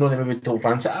are young, no, they maybe don't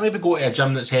fancy it. I maybe go to a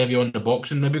gym that's heavy on the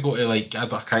boxing, maybe go to, like, I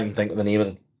can't even think of the name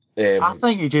of it. I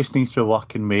think he just needs to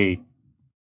work in me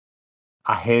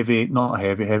heavy's not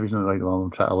the right one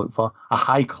I'm trying to look for, a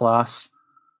high class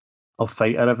of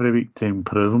fighter every week to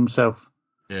improve himself.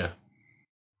 Yeah.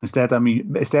 Instead of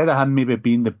him maybe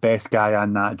being the best guy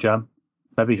in that gym,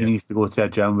 maybe he needs to go to a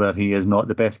gym where he is not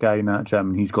the best guy in that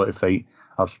gym and he's got to fight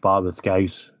or spar with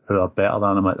guys who are better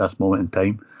than him at this moment in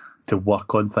time to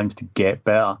work on things to get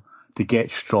better, to get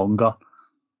stronger.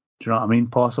 Do you know what I mean?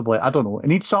 Possibly. I don't know. It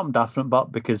needs something different,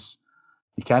 but because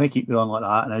you can't keep going like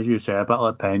that. And as you say, a bit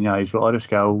like Pena, he's got a lot of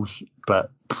skills,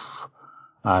 but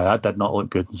that did not look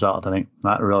good on Saturday night.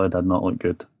 That really did not look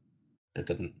good. It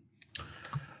didn't.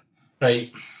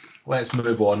 Right, let's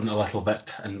move on a little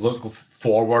bit and look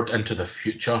forward into the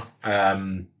future.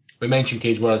 We mentioned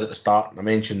Cage Warriors at the start. I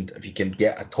mentioned if you can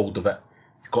get a hold of it,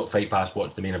 if you've got Fight Pass,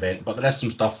 watch the main event. But there is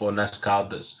some stuff on this card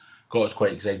that's got us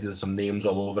quite excited. There's some names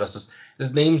all over us.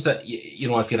 There's names that,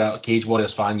 if you're a Cage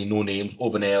Warriors fan, you know names.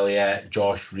 Owen Elliott,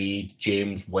 Josh Reed,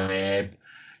 James Webb,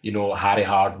 Harry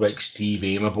Hardwick, Steve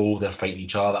Amable. They're fighting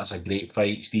each other. That's a great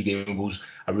fight. Steve Amable's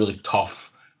a really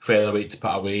tough featherweight to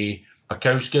put away.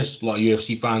 Bakauskas, a lot of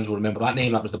UFC fans will remember that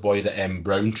name. That was the boy that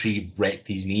Browntree wrecked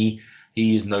his knee.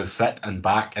 He is now fit and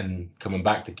back and coming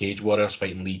back to Cage Warriors,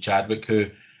 fighting Lee Chadwick,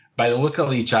 who, by the look of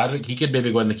Lee Chadwick, he could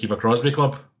maybe go in the Kiefer Crosby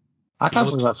club. I can't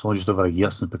believe that's only just over a year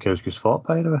since Bukowski's fought,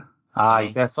 by the way. Aye,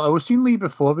 definitely. We've seen Lee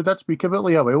before. We did speak about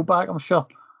Lee a while back, I'm sure.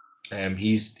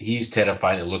 He's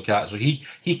terrifying to look at. So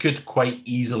he could quite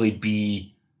easily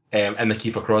be in the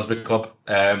Kiefer Crosby club.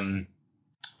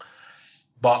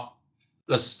 But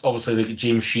there's obviously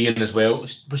James Sheehan as well.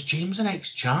 Was James an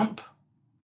ex-champ?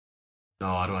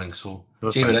 No, I don't think so.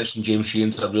 Jamie Richardson and James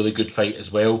Sheehan's a really good fight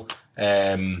as well.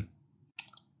 I'm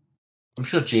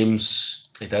sure James,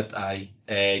 he did, aye.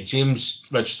 James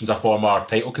Richardson's a former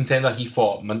title contender. He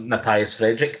fought Matthias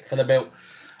Frederick for the belt.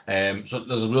 So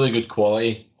there's a really good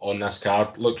quality on this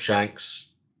card. Luke Shanks,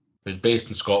 who's based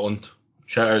in Scotland.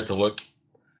 Shout out to Luke.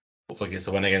 Hopefully gets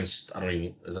a win against,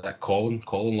 is that Colin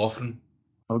Loughran?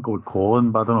 I'll go with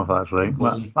Colin, but I don't know if that's right.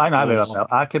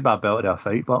 I could be a belter of a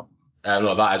fight, but...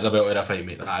 No, that is a belter of a fight,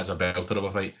 mate. That is a belter of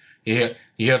a fight. Did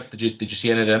you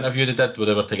see any of the interview they did where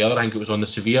they were together? I think it was on the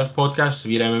Severe podcast,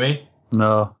 Severe MMA.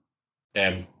 No.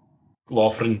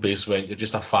 Loughran basically went, "You're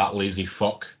just a fat, lazy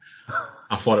fuck."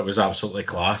 I thought it was absolutely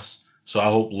class. So I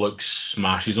hope Luke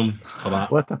smashes him for that.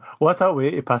 What a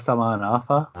way to piss a man off,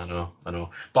 huh? I know.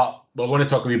 But we're going to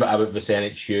talk a wee bit about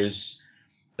Vicenic Hughes.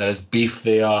 There is beef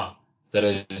there.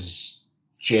 There is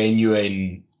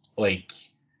genuine,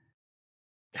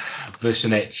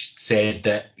 Vucinic said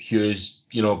that Hughes,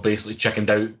 basically chickened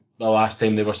out the last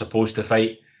time they were supposed to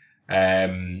fight.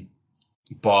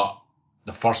 But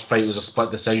the first fight was a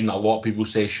split decision. A lot of people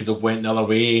say should have went the other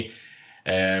way.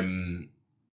 A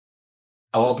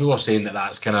lot of people are saying that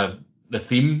that's kind of the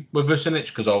theme with Vucinic,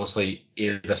 because obviously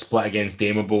the split against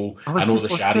Dameable. I know the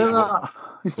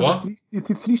Shari. He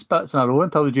did 3 splits in a row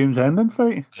until the James Hendon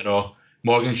fight. I know.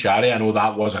 Morgan Shari, I know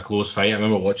that was a close fight. I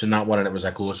remember watching that one and it was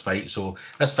a close fight. So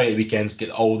this fight weekend's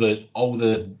get all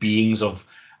the beings of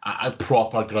a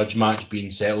proper grudge match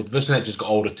being settled. Vucinic has got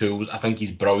all the tools. I think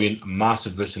he's brilliant. I'm a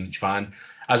massive Vucinic fan.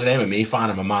 As an MMA fan,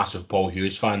 I'm a massive Paul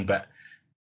Hughes fan. But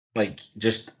I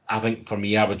think for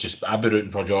me, I'd be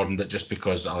rooting for Jordan, but just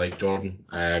because I like Jordan.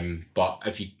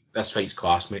 But this fight's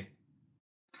class, mate.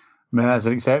 Man, it's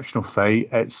an exceptional fight.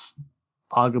 It's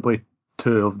arguably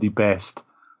 2 of the best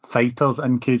fighters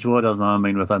in Cage Warriors, and I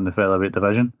mean within the featherweight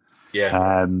division.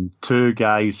 Yeah. 2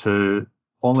 guys who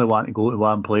only want to go to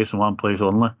one place and one place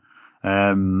only.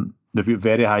 They've got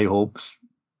very high hopes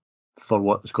for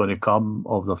what's going to come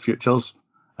of their futures.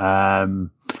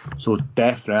 So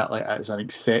definitely it's an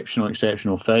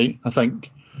exceptional fight. I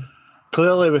think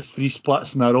clearly with 3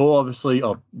 splits in a row, obviously,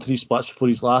 or 3 splits before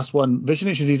his last one,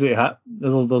 Vucinic is easily hit.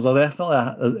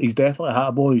 He's definitely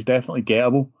hittable. He's definitely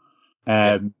gettable.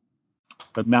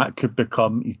 But that could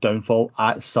become his downfall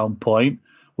at some point.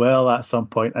 Well, at some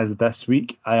point is this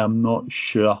week. I am not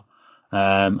sure.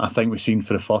 I think we've seen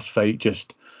for the first fight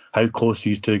just how close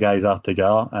these 2 guys are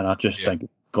together, and I just think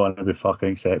it's going to be fucking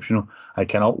exceptional. I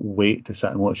cannot wait to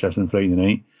sit and watch this on Friday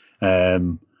night.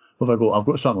 I've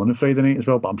got something on the Friday night as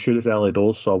well, but I'm sure it's early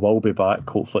doors, so I will be back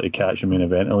hopefully to catch the main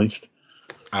event at least.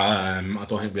 I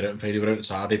don't think we're out on Friday. We're out on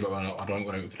Saturday, but I don't think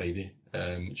we're out on Friday,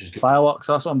 which is good. Fireworks,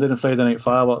 that's what I'm doing on Friday night,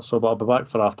 fireworks, so but I'll be back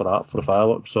for after that for the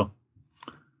fireworks, so.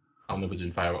 I'll not be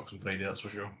doing fireworks on Friday, that's for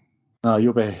sure. No,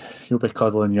 you'll be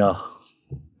cuddling your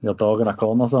dog in a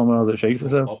corner somewhere as it shakes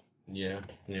itself. Yeah.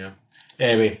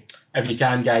 Anyway, if you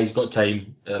can, guys, got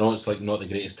time. I know it's not the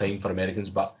greatest time for Americans,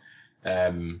 but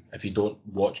if you don't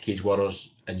watch Cage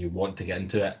Warriors and you want to get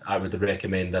into it, I would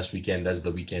recommend this weekend is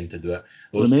the weekend to do it.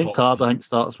 The main card I think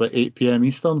starts at 8 PM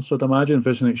Eastern, so I'd imagine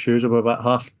Vucinic shows will be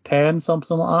about 10:30,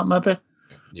 something like that maybe.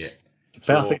 Yeah.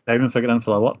 Perfect timing for getting in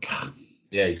for the work.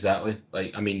 Yeah, exactly.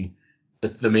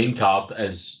 The main card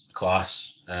is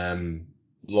class.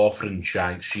 Loughran,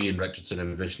 Shanks, Sheehan, Richardson,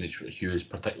 and Vucinic Hughes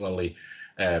particularly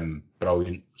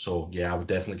brilliant. So yeah, I would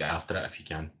definitely get after it if you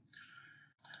can.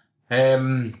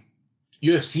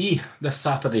 UFC this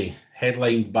Saturday,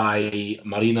 headlined by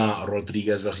Marina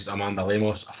Rodriguez versus Amanda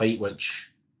Lemos, a fight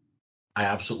which I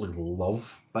absolutely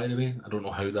love, by the way. I don't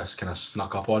know how this kind of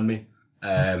snuck up on me.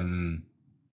 But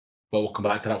we'll come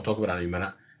back to that. We'll talk about that in a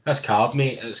minute. This card,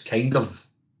 mate, it's kind of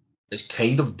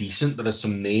decent. There is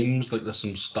some names, there's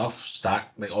some stuff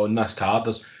stacked on this card.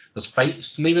 There's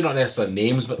fights, maybe not necessarily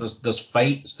names, but there's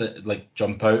fights that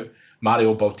jump out.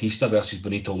 Mario Bautista versus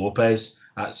Benito Lopez.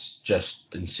 That's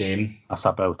just insane. That's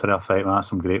a belter fight, man. That's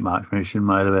some great matchmaking,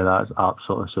 by the way. That's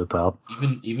absolutely superb.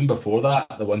 Even before that,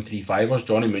 the 135ers,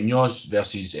 Johnny Munoz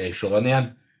versus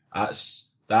Sholinian. That's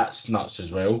nuts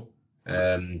as well.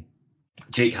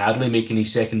 Jake Hadley making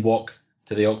his second walk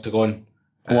to the octagon.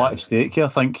 A lot at stake here, I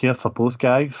think, for both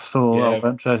guys. So it'll be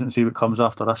interesting to see what comes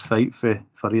after this fight for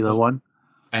either one.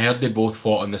 I heard they both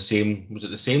fought on the same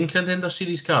Contender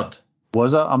Series card?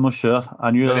 Was it? I'm not sure.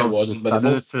 I knew it wasn't, but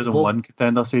the 2-1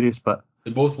 Contender Series, but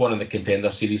they both won in the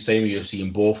Contender Series, same UFC,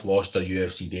 and both lost their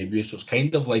UFC debut. So it's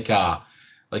kind of like a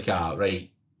right,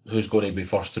 who's going to be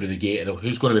first through the gate?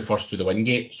 Who's going to be first through the win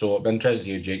gate? So it'll be interesting to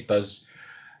see how Jake does.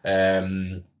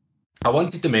 I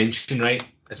wanted to mention, right,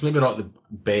 it's maybe not the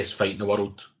best fight in the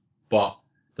world, but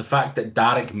the fact that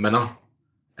Darek Minner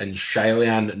and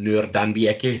Shailan Nur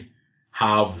Danbieke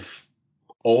have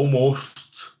almost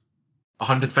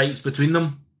 100 fights between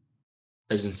them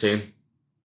is insane.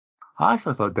 I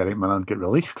actually thought Derek Minner would get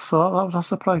released, so that was a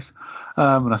surprise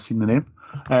when I seen the name.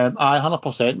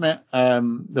 100%, mate.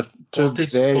 The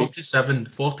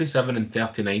 47 and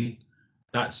 39.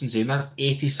 That's insane. That's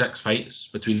 86 fights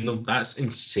between them. That's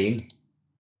insane.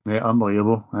 Mate,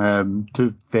 unbelievable.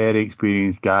 2 very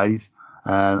experienced guys.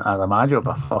 I'd imagine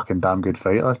it'll be a fucking damn good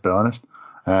fight, let's be honest.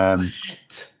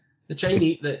 The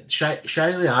Chinese,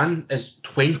 Shai Lian is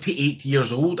 28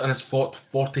 years old and has fought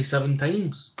 47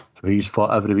 times. So he's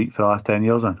fought every week for the last 10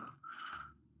 years then?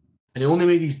 And he only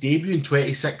made his debut in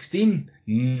 2016?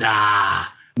 Nah.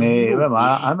 Mate,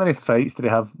 how many fights did he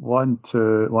have? 1,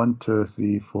 2,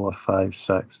 3, 4, 5,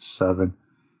 6, 7,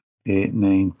 8,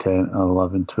 9, 10,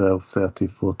 11, 12, 13,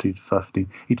 14, 15.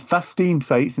 He had 15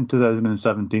 fights in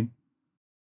 2017.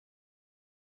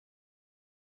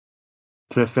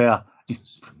 To be fair.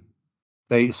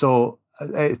 Right, so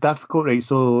it's difficult, right?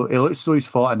 So it looks as though he's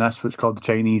fought in this, what's called the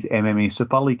Chinese MMA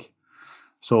Super League.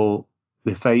 So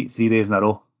they fight 3 days in a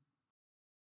row.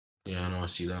 Yeah, I know, I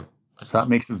see that. So that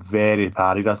makes it very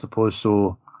varied, I suppose.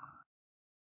 So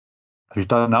if he's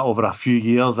done that over a few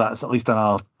years, that's at least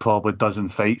another probably dozen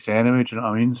fights anyway. Do you know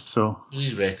what I mean? So What was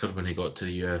his record when he got to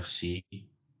the UFC? He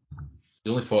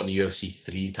only fought in the UFC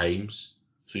 3 times,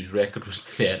 so his record was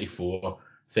 34,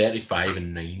 35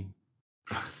 and 9.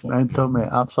 mental, mate,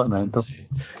 absolute mental.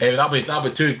 That'll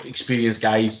be two experienced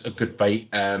guys, a good fight.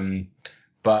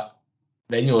 But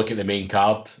then you look at the main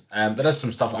card. There is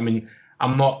some stuff. I mean,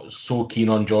 I'm not so keen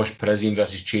on Josh Parisian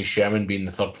versus Chase Sherman being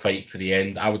the third fight for the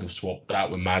end. I would have swapped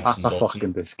that with Madsen That's a Dawson.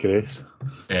 fucking disgrace.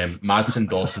 Madsen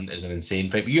Dawson is an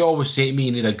insane fight. But you always say to me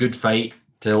you need a good fight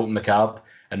to open the card,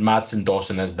 and Madsen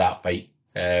Dawson is that fight.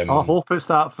 I hope it's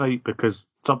that fight because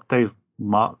sometimes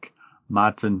Mark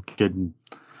Madsen can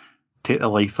take the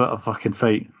life out of a fucking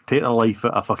fight, take the life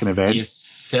out of a fucking event. He's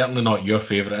certainly not your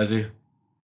favourite, is he?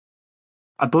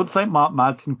 I don't think Mark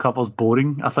Madsen covers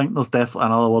boring. I think there's definitely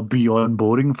another word beyond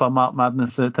boring for Mark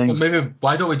Madness at times. Well, maybe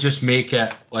why don't we just make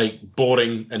it like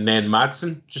boring and then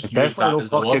Madsen? Just It's use definitely that not as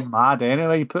the fucking word. mad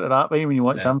anyway. You put it that way when you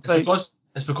watch him fight.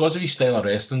 It's because of his style of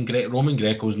wrestling. Roman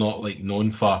Greco's not like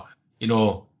known for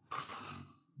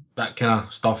that kind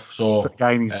of stuff. So Put a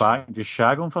guy in his back and just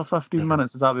shag him for 15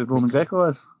 minutes. Is that what Roman Greco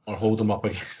is? Or hold him up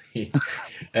against the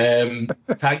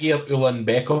Tagir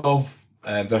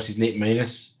Ulanbekov versus Nate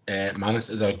Maness. Maness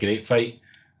is a great fight.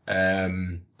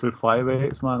 Two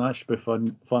flyweights, man. That should be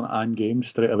fun and games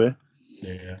straight away.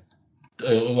 Yeah.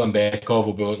 Ulanbekov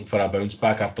will be looking for a bounce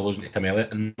back after losing to Tim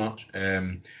Elliott in March.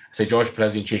 I say Josh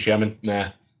Perez and Chase Sherman,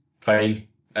 fine,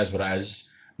 is what it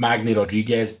is. Magny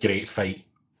Rodriguez, great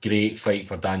fight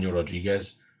for Daniel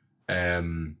Rodriguez.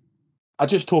 I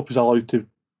just hope he's allowed to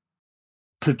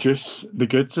produce the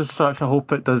goods as such. I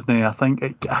hope it does now. I think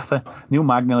Neil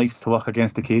Magny likes to work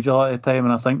against the cage a lot of the time,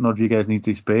 and I think Rodriguez needs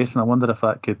his space, and I wonder if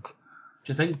that could... Do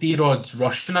you think D-Rod's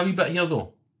rushing a wee bit here,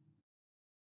 though?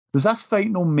 Was this fight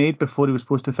not made before he was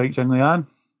supposed to fight Jing Lian?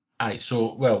 Aye,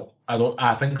 so, well,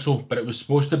 I think so, but it was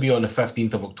supposed to be on the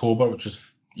 15th of October, which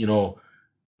is,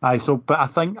 Aye, so, but I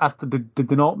think after did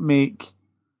they not make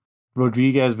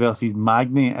Rodriguez versus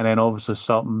Magny, and then obviously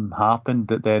something happened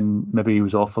that then maybe he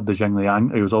was offered the Jing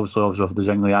Lian. He was obviously offered the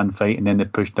Jing Lian fight, and then they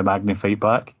pushed the Magny fight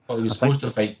back. Well, he was supposed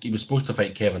to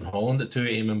fight Kevin Holland at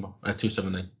 280, remember? At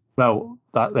 279. Well,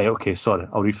 okay, sorry,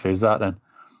 I'll rephrase that then.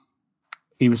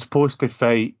 He was supposed to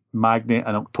fight Magny in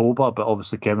October, but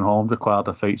obviously Kevin Holland required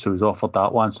a fight, so he was offered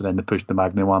that one, so then they pushed the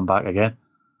Magny one back again.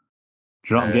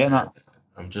 Do you know what I'm getting at?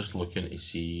 I'm just looking to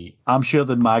see. I'm sure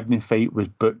the Magny fight was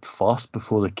booked first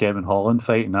before the Kevin Holland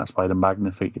fight, and that's why the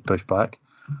Magny fight got pushed back.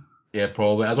 Yeah,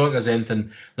 probably. I don't think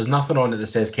there's nothing on it that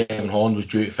says Kevin Holland was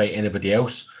due to fight anybody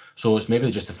else, so it's maybe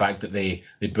just the fact that they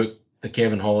booked the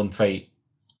Kevin Holland fight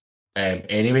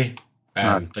anyway.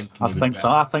 I think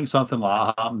something like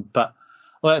that happened, but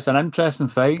well, it's an interesting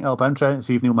fight. It'll be interesting to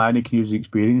see if Neil Magny can use the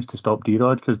experience to stop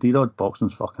D-Rod, because D-Rod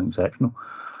boxing's fucking exceptional.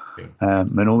 Yeah.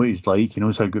 We know what he's like. He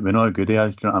knows how good. We know how good he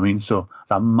is. Do you know what I mean? So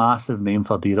it's a massive name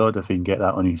for D-Rod if he can get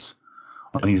that on his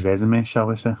resume, shall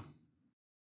we say?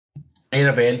 Main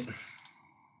event.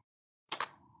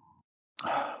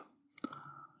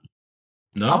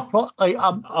 No.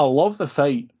 I love the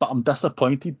fight, but I'm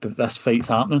disappointed that this fight's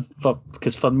happening.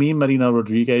 Because for me, Marina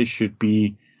Rodriguez should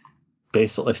be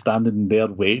basically standing there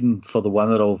waiting for the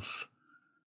winner of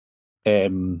what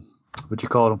do you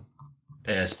call him?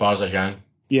 Sparza Zhang.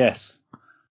 Yes.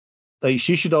 Like,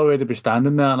 she should already be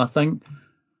standing there, and I think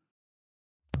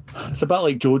it's a bit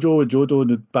like Jojo.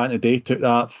 Jojo back in the day took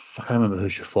that, I can't remember who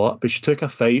she fought, but she took a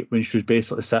fight when she was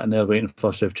basically sitting there waiting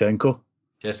for Shevchenko.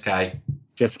 Jessica.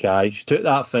 She took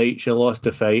that fight, she lost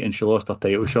the fight, and she lost her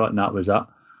title shot, and that was it.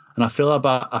 And I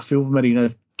feel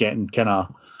Marina's getting kind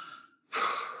of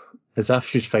as if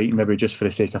she's fighting maybe just for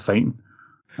the sake of fighting.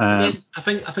 I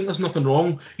think there's nothing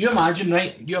wrong. You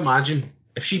imagine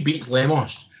if she beats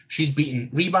Lemos, she's beaten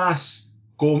Ribas,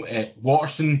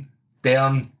 Watterson,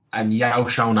 Dern, and Yao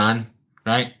Xiaonan,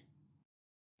 right?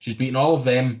 She's beaten all of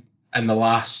them in the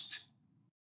last,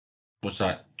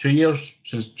 2 years?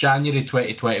 Since January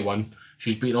 2021.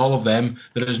 She's beaten all of them.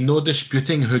 There is no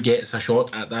disputing who gets a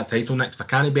shot at that title next. There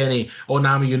can't be any,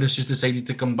 Nami Yunus has decided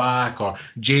to come back, or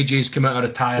JJ's come out of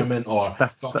retirement, or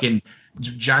fucking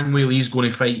Zhang Weili's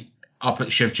going to fight up at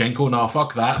Shevchenko. No,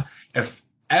 fuck that.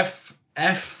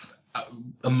 If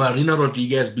Marina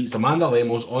Rodriguez beats Amanda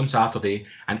Lemos on Saturday,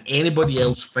 and anybody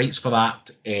else fights for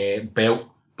that belt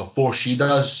before she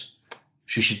does,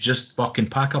 she should just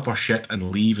fucking pack up her shit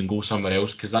and leave and go somewhere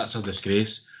else, because that's a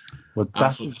disgrace. Well,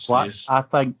 this is what I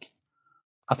think.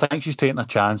 I think she's taking a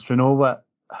chance. You know what?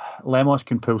 Lemos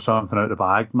can pull something out of the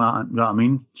bag, man. You know what I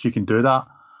mean? She can do that.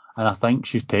 And I think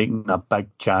she's taking a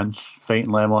big chance fighting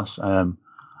Lemos. And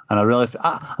And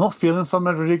I'm not feeling for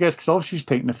Rodriguez because obviously she's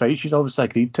taking the fight. She's obviously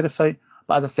agreed to the fight.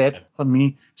 But as I said, for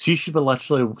me, she should be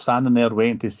literally standing there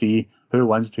waiting to see who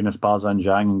wins between Esparza and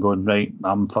Zhang and going, right,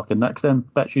 I'm fucking next then,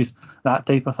 bitches. That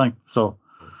type of thing. So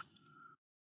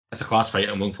it's a class fight.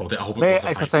 I'm looking forward to it. I hope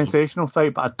it's a sensational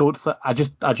fight, but I don't.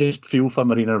 I just feel for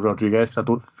Marina Rodriguez. I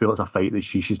don't feel it's a fight that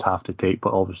she should have to take.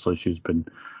 But obviously she's been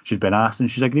asked and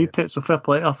she's agreed to it. So fair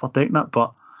play to her for taking it.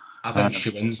 But I think she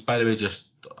wins. By the way,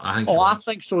 I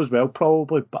think so as well,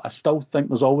 probably. But I still think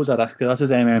there's always a risk. This is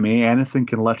MMA. Anything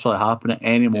can literally happen at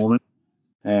any moment.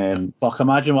 Fuck,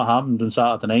 imagine what happened on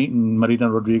Saturday night and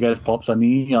Marina Rodriguez pops a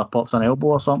knee or pops an elbow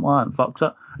or something like that and fucks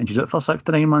it, and she's out for 6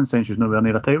 to 9 months and she's nowhere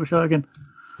near a title shot again.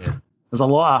 Yeah. There's a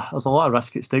lot of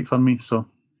risk at stake for me, so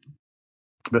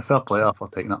but fair play for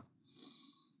taking it.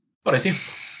 Alrighty.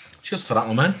 Cheers for that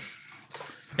one, man.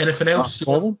 Anything else you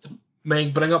want to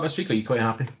bring up this week? Are you quite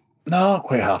happy? No,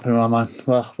 quite happy, my man.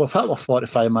 Well, we've hit our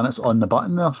 45 minutes on the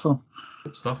button there, so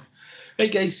good stuff.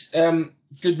 Right, guys.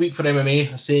 Good week for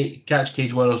MMA. I say catch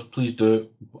Cage Warriors. Please do.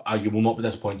 You will not be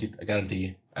disappointed. I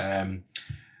guarantee you.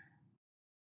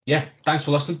 Yeah, thanks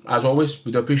for listening. As always,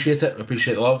 we do appreciate it. We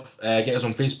appreciate the love. Get us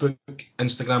on Facebook,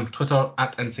 Instagram, Twitter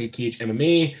at Inside Cage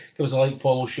MMA. Give us a like,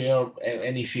 follow, share.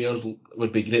 Any shares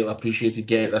would be greatly appreciated.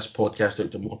 Get this podcast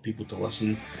out to more people to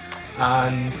listen.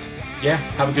 And yeah,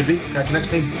 have a good week. Catch you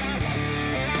next time.